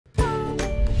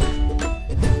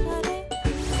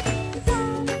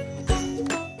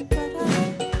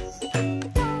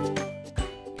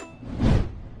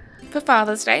For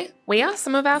Father's Day, we asked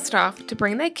some of our staff to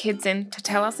bring their kids in to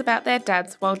tell us about their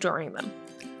dads while drawing them.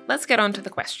 Let's get on to the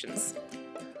questions.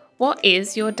 What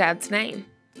is your dad's name?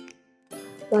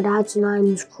 My dad's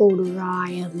name's called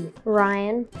Ryan.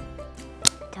 Ryan.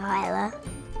 Tyler.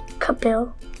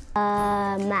 Kapil.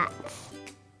 Matt.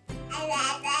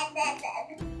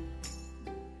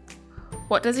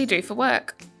 What does he do for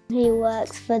work? He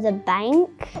works for the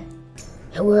bank.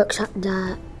 He works at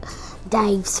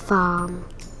Dave's farm.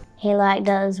 He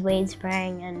does weed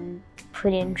spraying and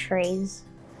put in trees.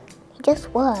 He just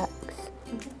works.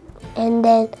 And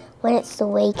then when it's the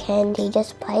weekend, he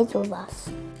just plays with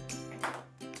us.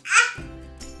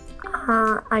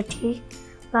 IT,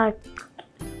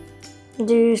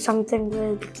 do something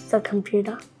with the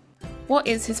computer. What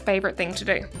is his favourite thing to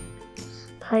do?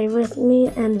 Play with me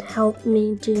and help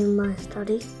me do my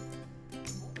study.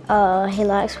 He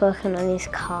likes working on his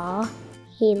car.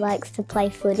 He likes to play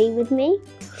footy with me.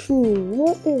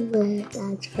 What is my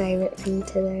dad's favourite thing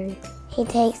to do? He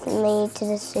takes me to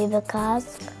the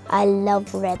supercars. I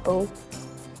love Rebel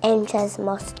and Chaz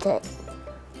Mustard.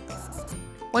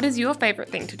 What is your favourite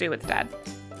thing to do with Dad?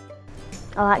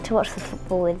 I like to watch the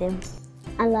football with him.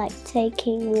 I like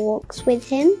taking walks with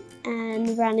him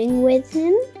and running with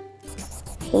him.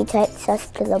 He takes us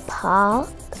to the park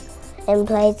and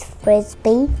plays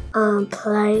frisbee.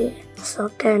 Play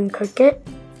soccer and cricket.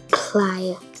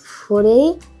 Play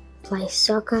footy. Play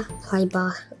soccer. Play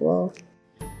basketball.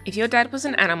 If your dad was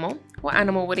an animal, what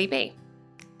animal would he be?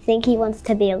 I think he wants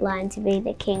to be a lion to be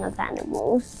the king of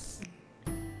animals.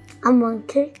 A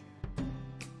monkey,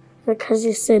 because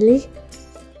he's silly.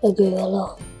 A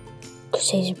gorilla, because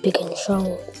he's big and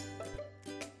strong.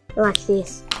 Like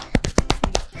this.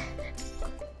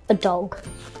 A dog,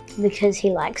 because he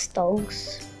likes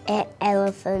dogs. An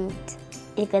elephant,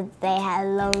 because they have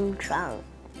long trunks.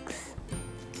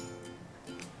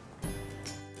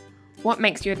 What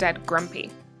makes your dad grumpy?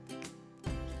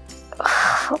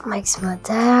 What makes my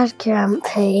dad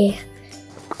grumpy?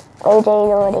 We do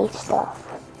naughty stuff.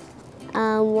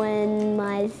 When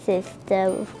my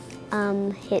sister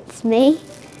hits me.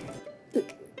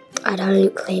 I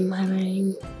don't clean my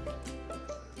room.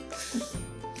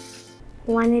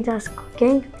 When he does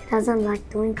cooking, he doesn't like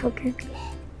doing cooking.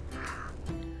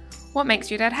 What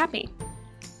makes your dad happy?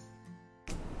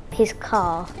 His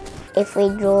car. If we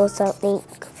draw something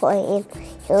for him,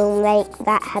 he'll make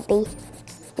that happy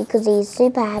because he's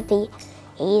super happy.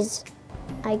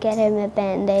 I get him a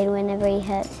band-aid whenever he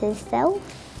hurts himself.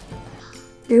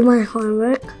 Do my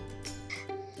homework.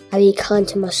 I be kind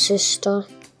to my sister.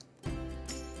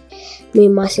 Me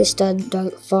and my sister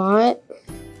don't fight.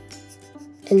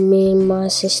 And me and my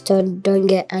sister don't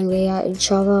get angry at each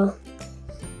other.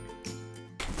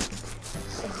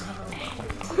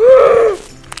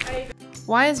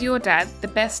 Why is your dad the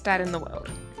best dad in the world?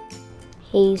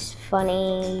 He's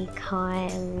funny,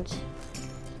 kind,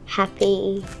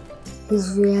 happy.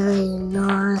 He's really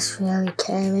nice, really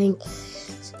caring,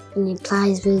 and he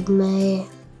plays with me.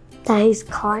 That he's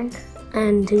kind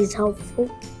and he's helpful.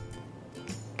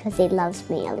 Because he loves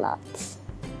me a lot.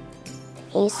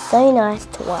 He's so nice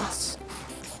to us.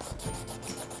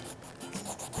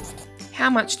 How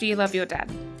much do you love your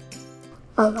dad?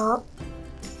 A lot.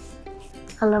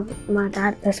 I love my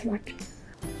dad this much.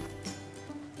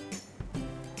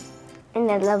 And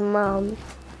I love Mom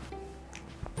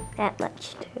that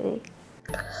much too.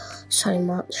 So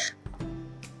much.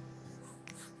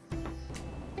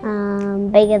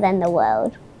 Bigger than the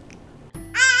world.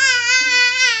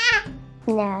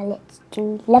 Now let's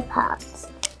do love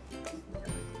hearts.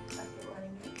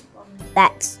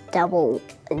 That's double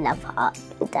love heart.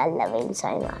 I love him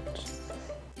so much.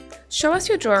 Show us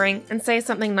your drawing and say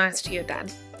something nice to your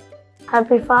dad.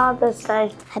 Happy Father's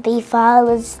Day. Happy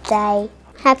Father's Day.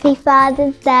 Happy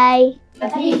Father's Day.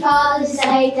 Happy Father's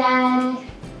Day, Dad.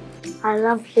 I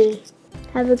love you.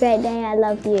 Have a great day. I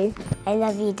love you. I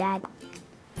love you, Dad.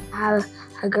 Have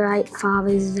a great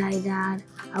Father's Day, Dad.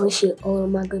 I wish you all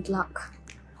my good luck.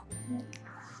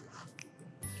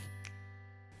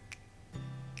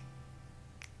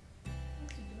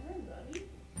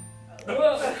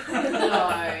 No,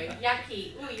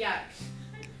 yucky. Ooh, yuck.